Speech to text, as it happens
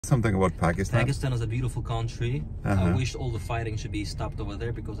Something about Pakistan. Pakistan is a beautiful country. I wish all the fighting should be stopped over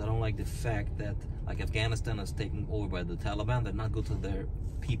there, because I don't like the fact that like Afghanistan is taken over by the Taliban. They're not good to their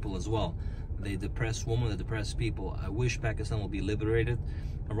people as well. They depress women, they depress people. I wish Pakistan will be liberated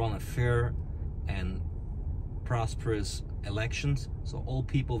around a fair and prosperous elections, so all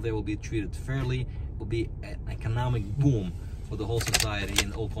people there will be treated fairly. Will be an economic boom for the whole society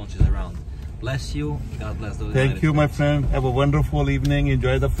and all countries around. Bless you. God bless those. Thank you, my friend. Have a wonderful evening.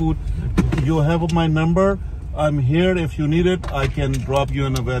 Enjoy the food. You have my number. I'm here. If you need it, I can drop you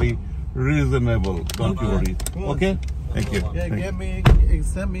in a very reasonable. Don't you worry. Okay? Thank you. Yeah,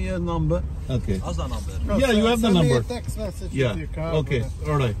 send me a number. Okay. How's that number? Yeah, you have the number. Send me a text message Yeah. with your card. Okay.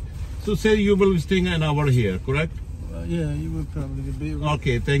 All right. So say you will be staying an hour here, correct? Yeah, you will probably be.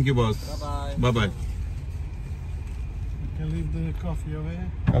 Okay. Thank you, boss. Bye-bye. Bye-bye. You can leave the coffee over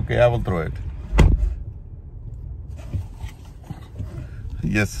here. Okay, I will throw it.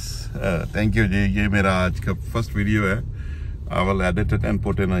 Yes, thank you ji. ये मेरा आज का first video है. I will edit it and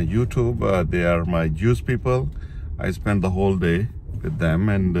put it on YouTube. They are my Jewish people. I spent the whole day with them,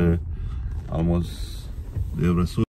 and almost they were so